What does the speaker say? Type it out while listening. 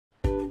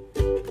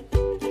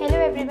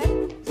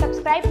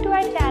subscribe to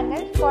our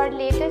channel for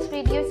latest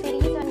video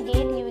series on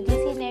GATE,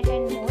 UGC, NET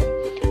and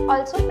more.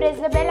 Also press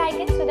the bell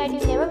icon so that you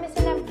never miss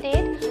an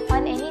update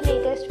on any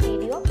latest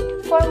video.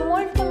 For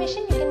more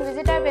information you can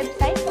visit our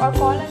website or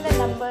call on the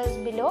numbers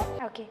below.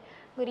 Okay.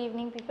 Good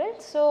evening people.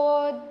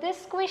 So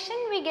this question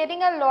we get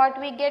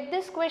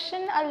this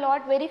question a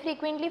lot very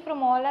frequently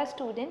from all our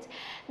students,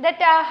 that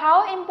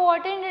how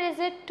important is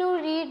it to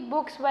read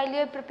books while you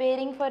are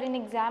preparing for an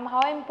exam,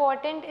 how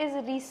important is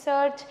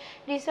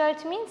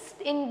research means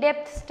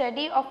in-depth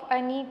study of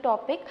any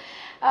topic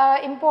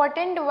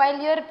important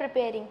while you are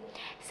preparing.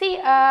 See,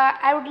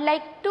 I would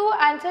like to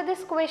answer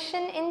this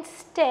question in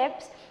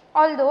steps,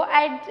 although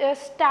I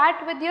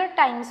start with your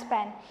time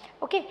span.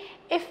 Okay,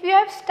 if you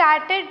have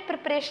started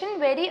preparation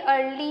very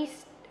early,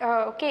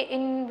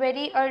 in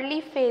very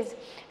early phase,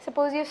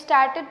 suppose you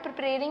started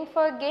preparing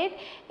for GATE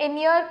in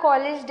your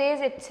college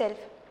days itself,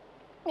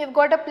 you have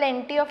got a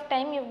plenty of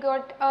time, you have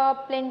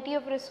got plenty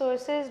of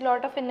resources,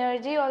 lot of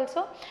energy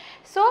also.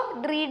 So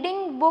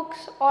reading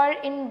books or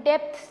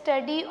in-depth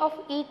study of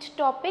each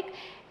topic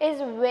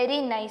is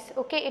very nice.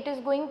 Okay, it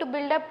is going to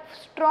build up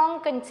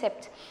strong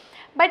concepts.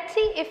 But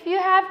see, if you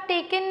have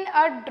taken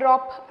a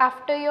drop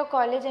after your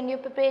college and you are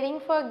preparing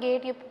for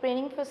GATE, you are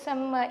preparing for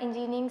some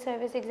engineering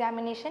service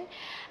examination,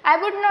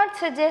 I would not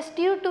suggest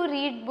you to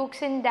read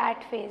books in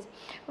that phase.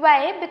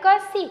 Why?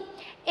 Because see,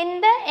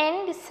 in the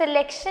end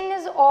selection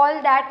is all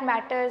that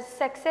matters,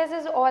 success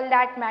is all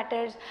that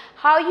matters,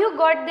 how you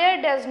got there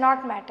does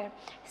not matter.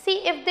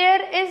 See, if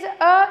there is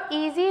a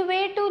easy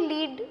way to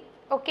lead,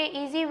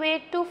 easy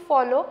way to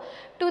follow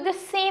to the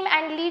same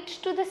and leads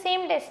to the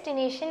same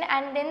destination,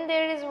 and then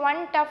there is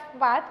one tough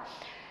path,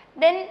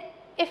 then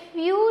if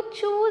you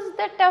choose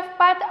the tough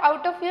path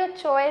out of your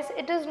choice,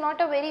 it is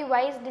not a very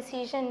wise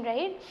decision,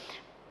 right?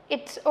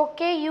 It's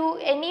okay,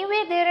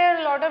 anyway there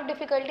are a lot of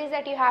difficulties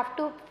that you have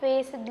to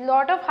face, a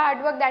lot of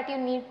hard work that you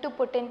need to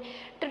put in.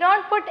 Do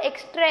not put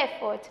extra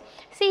efforts.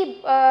 See,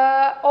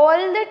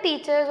 all the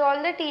teachers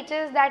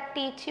that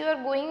teach you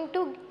are going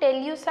to tell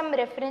you some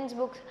reference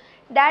books.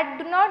 That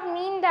do not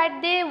mean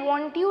that they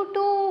want you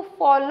to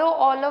follow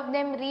all of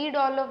them, read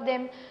all of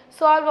them,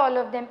 solve all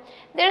of them.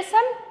 There are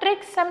some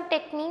tricks, some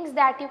techniques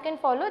that you can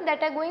follow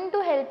that are going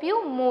to help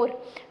you more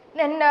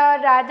than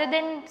rather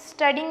than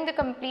studying the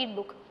complete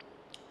book.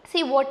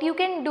 See, what you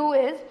can do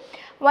is,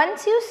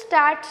 once you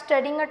start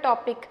studying a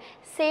topic,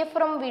 say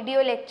from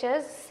video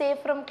lectures, say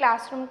from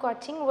classroom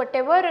coaching,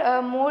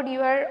 whatever mode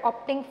you are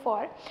opting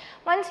for,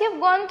 once you have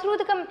gone through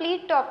the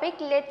complete topic,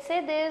 let's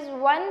say there is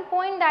one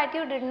point that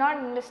you did not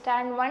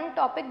understand, one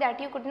topic that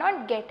you could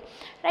not get,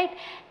 right?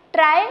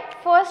 Try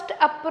first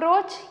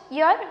approach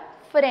your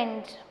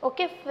friends,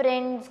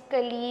 friends,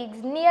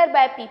 colleagues,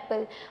 nearby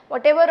people,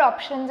 whatever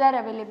options are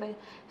available.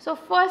 So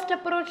first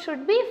approach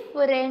should be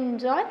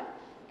friends or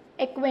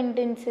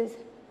acquaintances.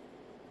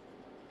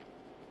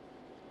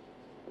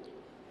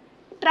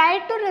 Try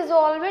to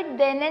resolve it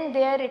then and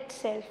there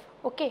itself.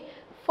 Okay,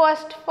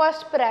 first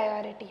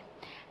priority.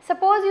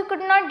 Suppose you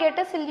could not get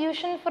a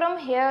solution from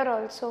here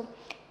also,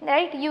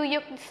 right?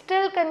 You're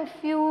still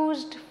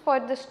confused for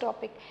this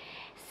topic.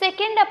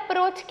 Second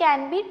approach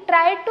can be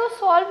try to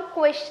solve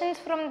questions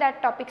from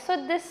that topic.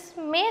 So this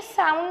may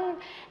sound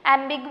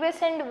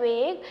ambiguous and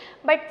vague,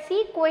 but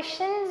see,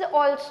 questions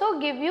also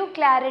give you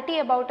clarity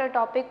about a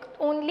topic.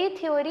 Only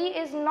theory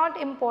is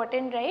not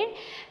important, right?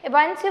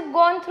 Once you've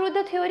gone through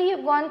the theory,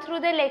 you've gone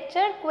through the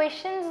lecture,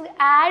 questions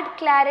add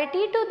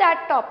clarity to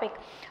that topic.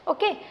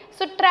 Okay,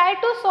 so try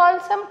to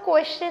solve some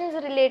questions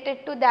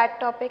related to that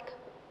topic.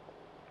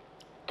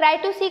 Try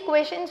to see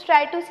questions,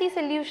 try to see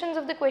solutions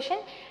of the question,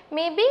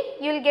 maybe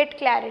you will get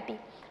clarity.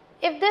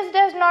 If this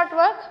does not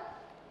work,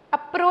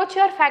 approach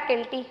your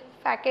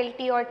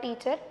faculty or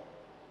teacher.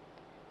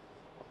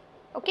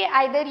 Okay,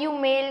 either you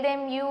mail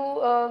them, you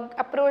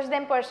approach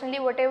them personally,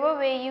 whatever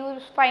way you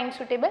find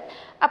suitable,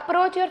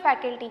 approach your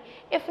faculty.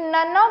 If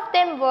none of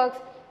them works,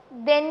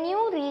 then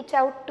you reach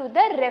out to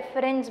the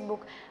reference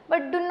book,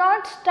 but do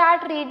not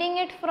start reading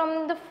it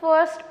from the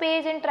first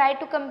page and try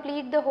to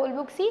complete the whole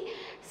book. See,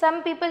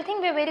 some people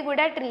think we are very good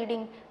at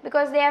reading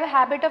because they have a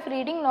habit of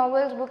reading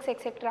novels, books,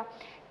 etc.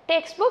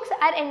 Textbooks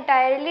are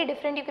entirely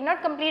different. You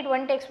cannot complete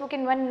one textbook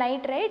in one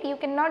night, right? You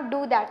cannot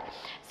do that.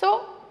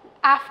 So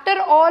after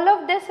all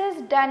of this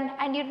is done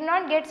and you do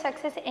not get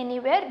success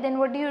anywhere, then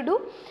what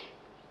do?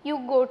 You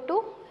go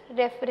to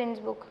reference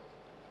book.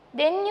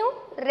 Then you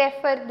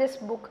refer this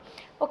book.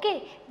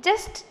 Okay,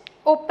 just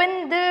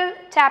open the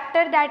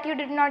chapter that you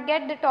did not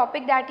get, the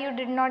topic that you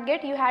did not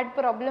get, you had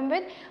problem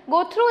with,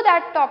 go through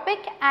that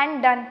topic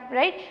and done,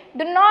 right?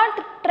 Do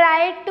not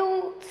try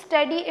to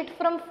study it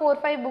from 4 or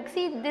 5 books.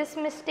 See, this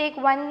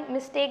one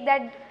mistake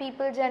that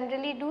people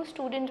generally do,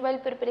 students while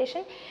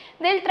preparation,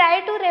 they will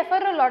try to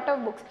refer a lot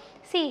of books.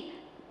 See,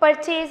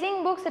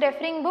 purchasing books,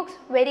 referring books,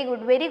 very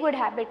good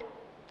habit.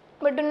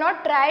 But do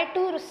not try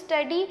to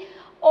study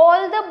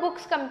all the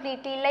books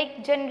completely.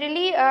 Like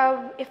generally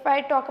if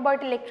I talk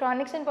about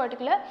electronics in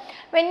particular,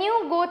 when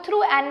you go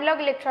through analog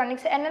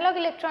electronics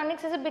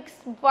is a big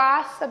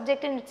vast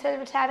subject in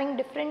itself. It's having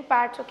different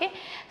parts, okay.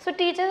 So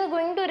teachers are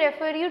going to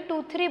refer you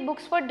 2-3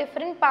 books for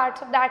different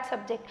parts of that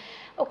subject,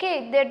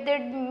 okay. There are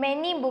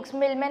many books,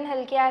 Milman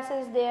Halkias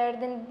is there,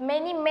 then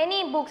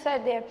many books are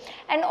there,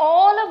 and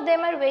all of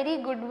them are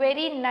very good,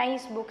 very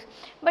nice books,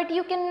 but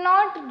you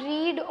cannot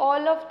read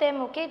all of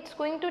them, okay. It's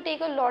going to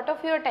take a lot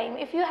of your time.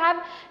 If you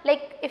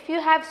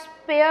have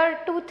spare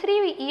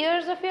 2-3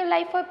 years of your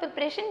life for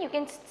preparation, you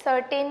can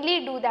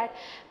certainly do that,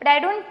 but I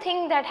don't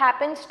think that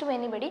happens to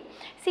anybody.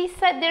 See,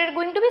 there are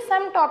going to be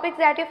some topics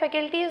that your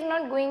faculty is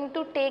not going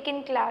to take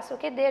in class,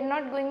 okay. They are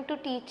not going to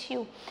teach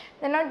you,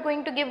 they are not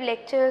going to give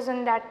lectures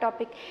on that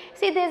topic.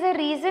 See, there is a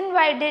reason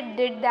why they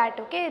did that,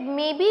 okay.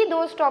 Maybe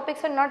those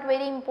topics are not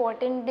very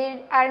important,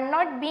 they are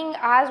not being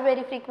asked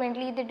very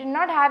frequently, they did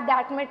not have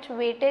that much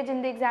weightage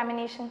in the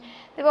examination,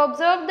 they have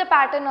observed the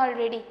pattern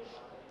already.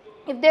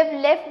 If they have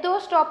left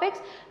those topics,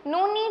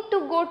 no need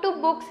to go to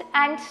books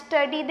and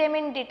study them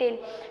in detail.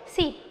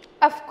 See,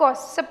 of course,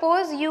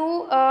 suppose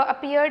you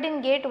appeared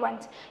in GATE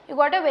once, you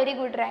got a very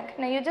good rank,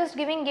 now you are just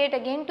giving GATE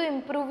again to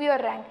improve your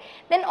rank,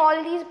 then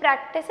all these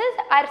practices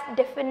are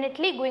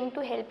definitely going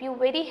to help you,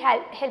 very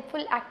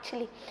helpful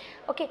actually,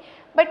 okay.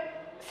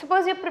 But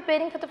suppose you are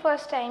preparing for the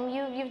first time,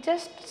 you've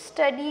just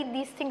studied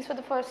these things for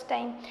the first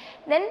time,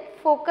 then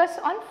focus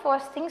on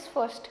first things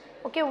first,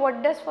 okay.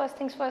 What does first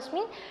things first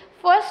mean?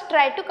 First,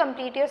 try to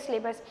complete your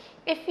syllabus.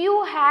 If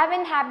you have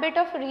an habit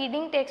of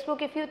reading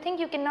textbook, if you think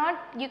you cannot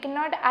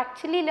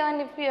actually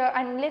learn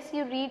unless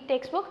you read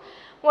textbook,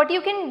 what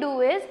you can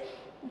do is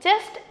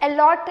just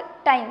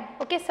allot time,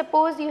 okay.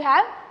 Suppose you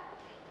have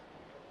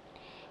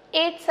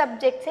 8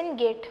 subjects in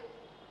GATE,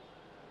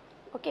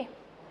 okay,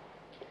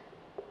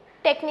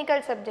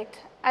 technical subjects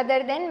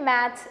other than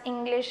maths,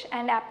 English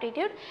and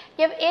aptitude,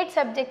 you have 8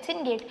 subjects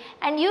in GATE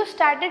and you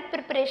started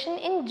preparation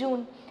in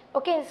June,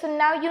 okay. So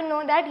now you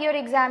know that your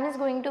exam is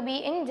going to be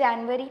in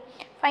January,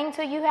 fine.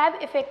 So you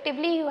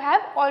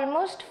have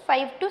almost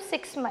 5 to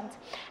 6 months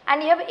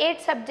and you have 8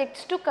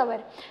 subjects to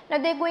cover. Now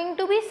there are going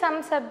to be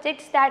some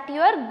subjects that you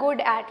are good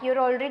at, you are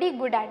already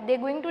good at, they are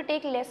going to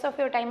take less of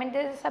your time, and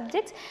there are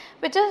subjects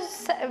which are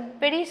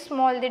very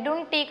small, they do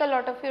not take a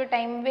lot of your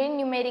time, very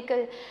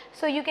numerical,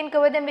 so you can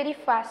cover them very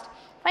fast.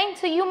 Fine.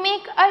 So you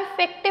make an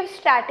effective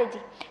strategy,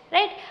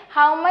 right?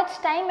 How much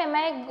time am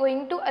I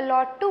going to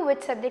allot to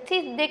which subject?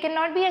 See, there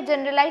cannot be a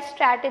generalized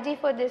strategy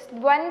for this.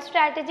 One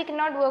strategy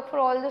cannot work for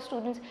all the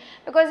students,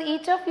 because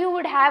each of you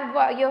would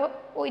have your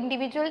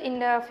individual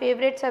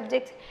favorite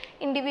subjects,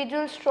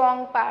 individual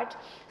strong parts.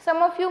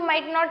 Some of you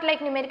might not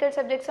like numerical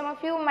subjects, some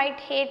of you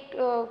might hate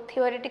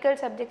theoretical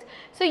subjects.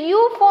 So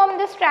you form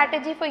the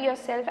strategy for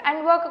yourself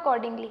and work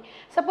accordingly.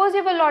 Suppose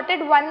you have allotted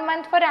 1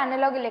 month for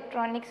analog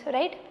electronics,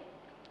 right?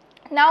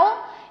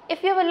 Now,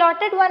 if you have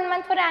allotted 1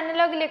 month for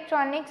analog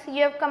electronics,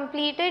 you have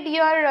completed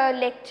your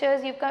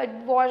lectures, you have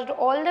watched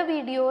all the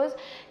videos,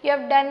 you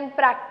have done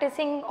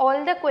practicing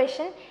all the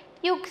questions,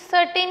 you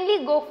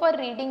certainly go for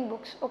reading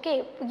books,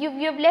 okay. You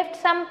have left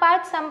some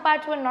parts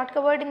were not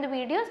covered in the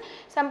videos,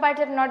 some parts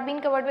have not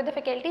been covered by the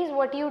faculties.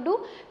 What you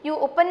do, you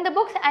open the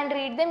books and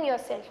read them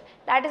yourself.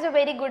 That is a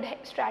very good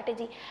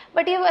strategy.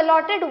 But you have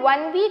allotted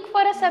 1 week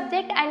for a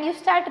subject and you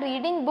start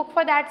reading book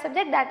for that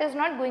subject, that is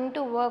not going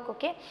to work,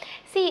 okay.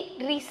 See,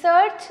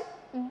 research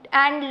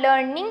and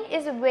learning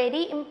is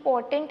very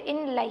important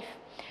in life.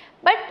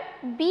 But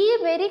be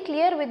very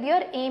clear with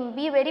your aim,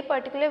 be very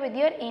particular with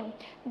your aim,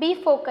 be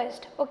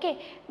focused, okay.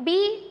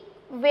 Be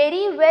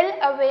very well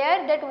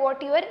aware that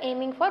what you are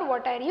aiming for,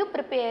 what are you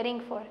preparing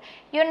for.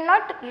 You are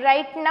not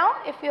right now,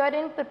 if you are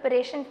in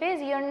preparation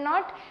phase, you are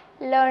not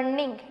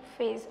learning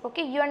phase,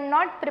 okay. You are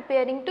not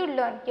preparing to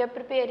learn, you are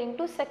preparing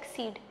to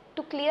succeed,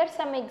 to clear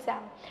some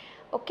exam,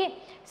 okay.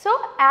 So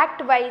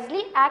act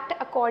wisely, act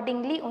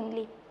accordingly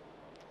only.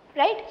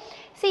 Right?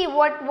 See,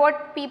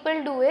 what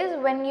people do is,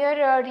 when you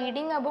are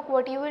reading a book,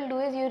 what you will do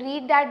is you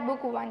read that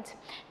book once,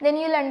 then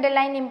you will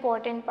underline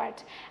important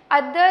parts.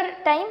 Other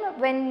time,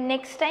 when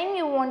next time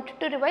you want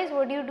to revise,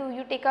 what do?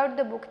 You take out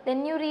the book,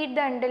 then you read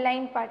the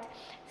underlined parts.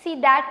 See,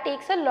 that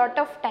takes a lot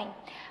of time.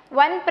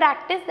 One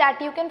practice that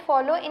you can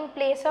follow in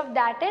place of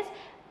that is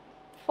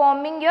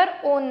forming your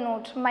own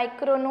notes,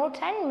 micro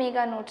notes and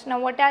mega notes. Now,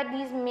 what are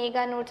these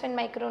mega notes and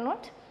micro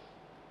notes?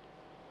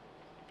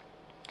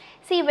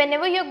 See,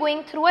 whenever you are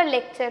going through a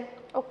lecture,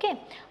 okay,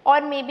 or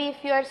maybe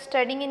if you are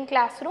studying in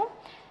classroom,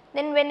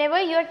 then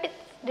whenever you are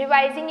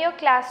revising your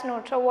class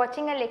notes or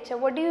watching a lecture,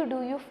 what do?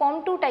 You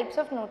form 2 types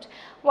of notes.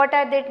 What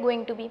are they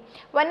going to be?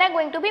 One are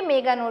going to be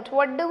mega notes.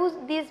 What do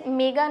these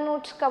mega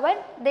notes cover?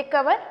 They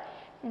cover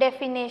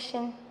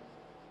definition,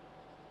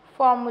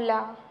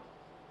 formula,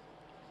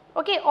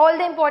 okay, all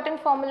the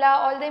important formula,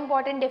 all the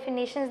important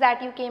definitions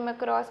that you came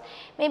across,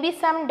 maybe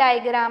some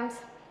diagrams,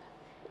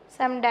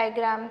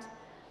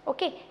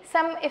 Okay,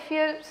 some, if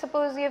you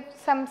suppose you have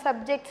some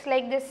subjects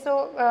like this,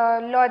 so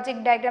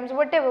logic diagrams,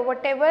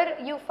 whatever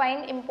you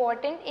find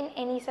important in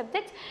any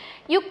subjects,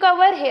 you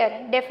cover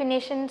here,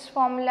 definitions,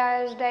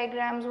 formulas,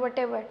 diagrams,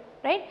 whatever,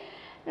 right.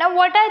 Now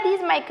what are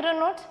these micro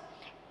notes?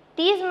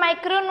 These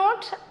micro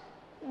notes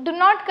do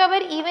not cover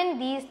even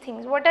these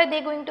things. What are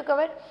they going to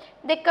cover?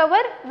 They cover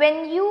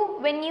when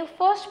you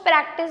first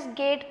practice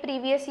GATE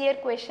previous year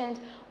questions,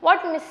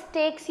 what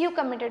mistakes you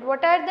committed,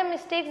 what are the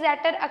mistakes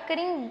that are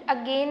occurring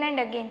again and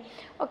again.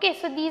 Okay,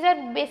 so these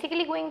are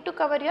basically going to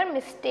cover your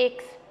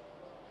mistakes.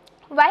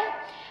 Why?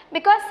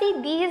 Because see,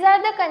 these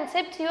are the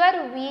concepts you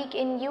are weak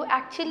in, you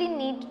actually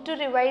need to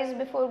revise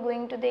before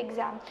going to the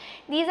exam.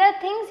 These are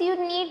things you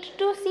need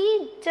to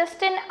see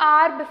just an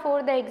hour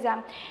before the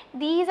exam.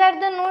 These are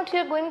the notes you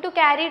are going to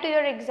carry to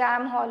your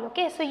exam hall.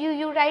 Okay, so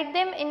you write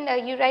them in,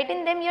 you write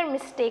in them your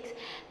mistakes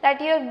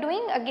that you are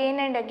doing again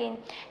and again.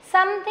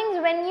 Some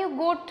things when you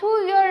go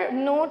through your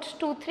notes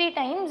 2-3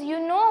 times, you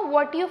know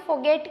what you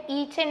forget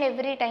each and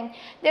every time.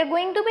 There are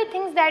going to be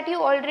things that you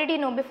already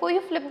know. Before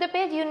you flip the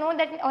page, you know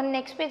that on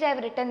next page I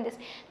have written this.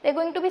 There are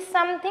going to be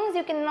some things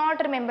you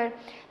cannot remember.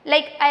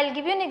 Like I will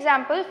give you an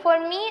example. For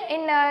me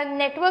in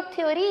network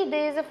theory,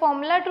 there is a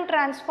formula to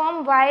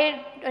transform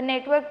Y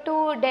network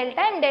to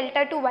delta and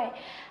delta to Y.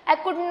 I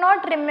could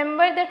not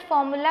remember that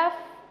formula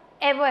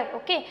ever.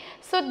 Okay,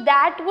 so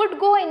that would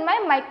go in my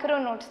micro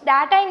notes,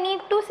 that I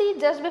need to see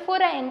just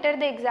before I enter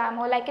the exam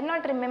hall. I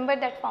cannot remember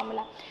that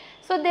formula.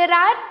 So there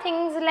are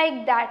things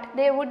like that,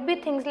 there would be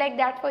things like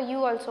that for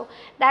you also,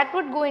 that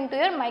would go into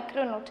your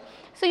micro notes.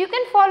 So you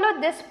can follow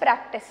this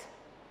practice.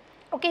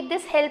 Okay,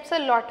 this helps a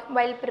lot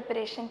while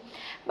preparation.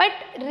 But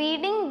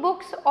reading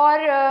books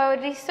or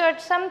research,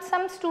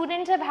 some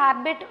students have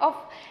habit of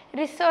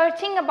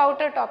researching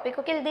about a topic.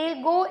 Okay, they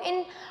will go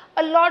in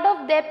a lot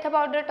of depth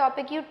about the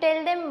topic. You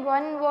tell them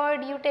one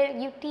word,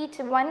 you teach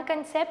one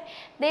concept,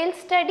 they will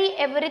study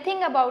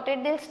everything about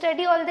it. They will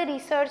study all the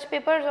research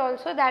papers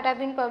also that have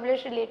been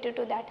published related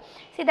to that.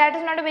 See, that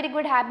is not a very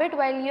good habit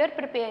while you are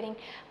preparing.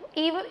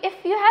 Even if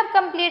you have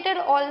completed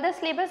all the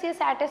syllabus, you are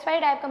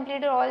satisfied, I have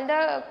completed all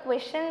the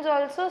questions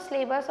also,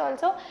 syllabus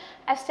also,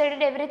 I have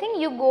studied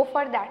everything, you go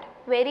for that,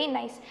 very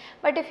nice.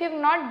 But if you have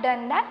not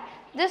done that,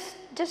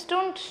 just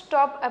don't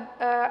stop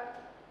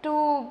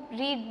to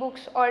read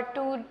books or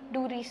to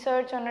do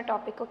research on a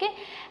topic. Okay,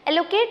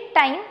 allocate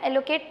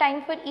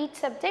time for each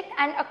subject,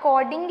 and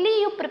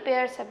accordingly you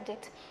prepare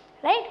subjects,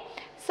 right.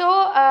 So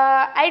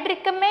I'd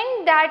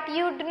recommend that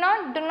you do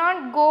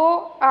not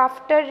go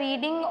after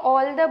reading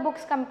all the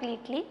books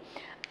completely.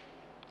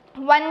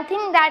 One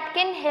thing that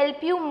can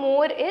help you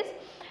more is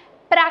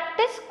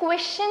practice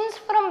questions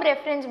from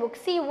reference books.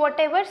 See,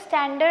 whatever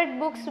standard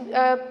books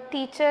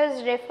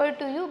teachers refer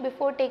to you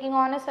before taking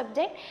on a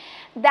subject,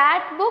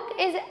 that book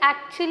is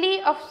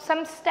actually of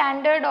some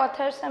standard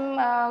author,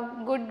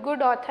 some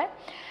good author.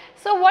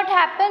 So what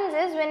happens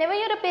is, whenever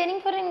you are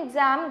preparing for an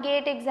exam,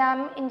 GATE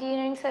exam,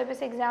 engineering service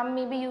exam,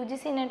 maybe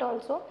UGC NET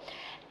also,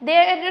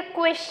 there are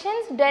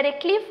questions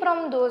directly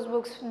from those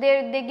books.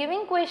 They're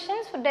giving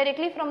questions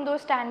directly from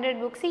those standard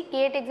books. See,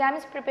 GATE exam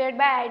is prepared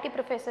by IIT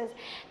professors.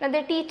 Now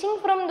they're teaching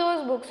from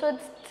those books, so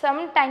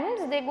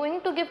sometimes they're going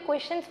to give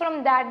questions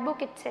from that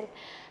book itself.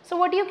 So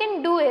what you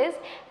can do is,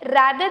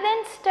 rather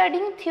than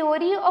studying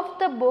theory of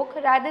the book,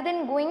 rather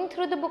than going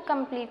through the book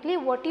completely,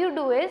 what you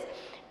do is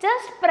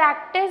just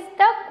practice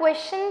the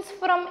questions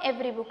from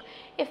every book.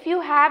 If you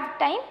have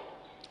time,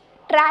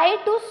 try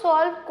to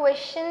solve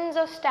questions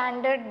of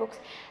standard books.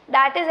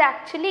 That is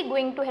actually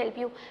going to help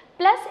you.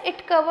 Plus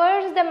it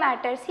covers the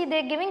matter. See,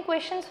 they are giving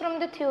questions from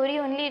the theory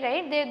only,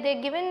 right. They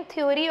are given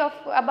theory of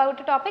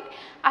about a topic.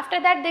 After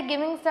that they are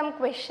giving some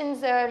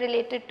questions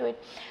related to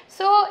it.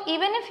 So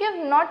even if you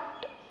have not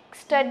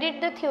studied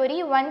the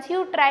theory, once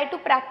you try to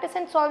practice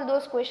and solve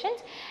those questions,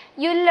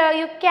 you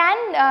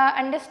can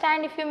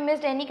understand if you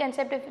missed any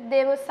concept. If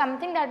there was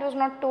something that was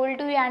not told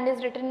to you and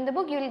is written in the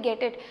book, you will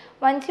get it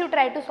once you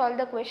try to solve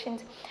the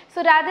questions.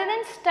 So rather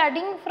than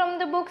studying from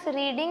the books,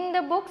 reading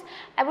the books,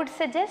 I would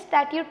suggest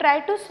that you try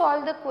to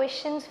solve the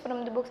questions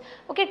from the books.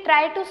 Okay,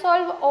 try to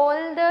solve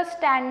all the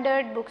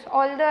standard books,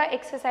 all the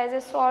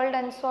exercises, solved,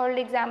 unsolved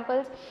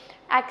examples,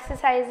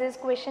 exercises,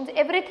 questions,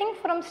 everything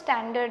from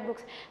standard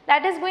books.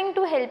 That is going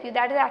to help you,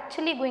 that is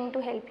actually going to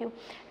help you,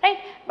 right.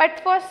 But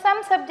for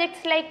some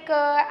subjects like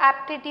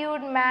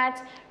aptitude,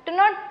 maths, do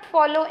not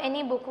follow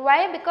any book.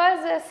 Why?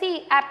 Because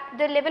see,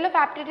 the level of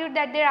aptitude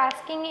that they are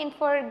asking in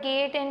for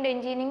GATE and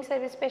engineering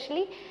service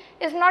especially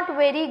is not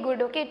very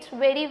good. Okay, it's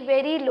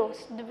very low,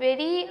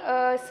 very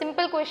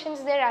simple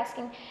questions they are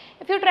asking.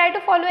 If you try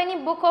to follow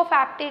any book of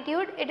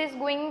aptitude, it is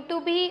going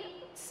to be,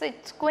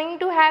 it's going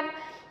to have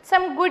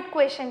some good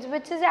questions,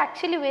 which is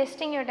actually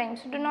wasting your time.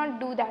 So do not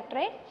do that,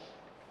 right.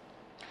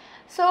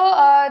 So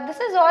this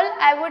is all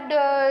I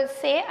would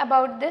say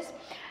about this.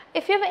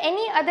 If you have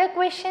any other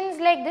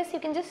questions like this, you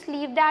can just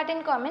leave that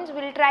in comments.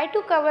 We will try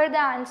to cover the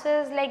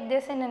answers like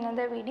this in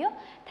another video.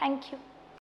 Thank you.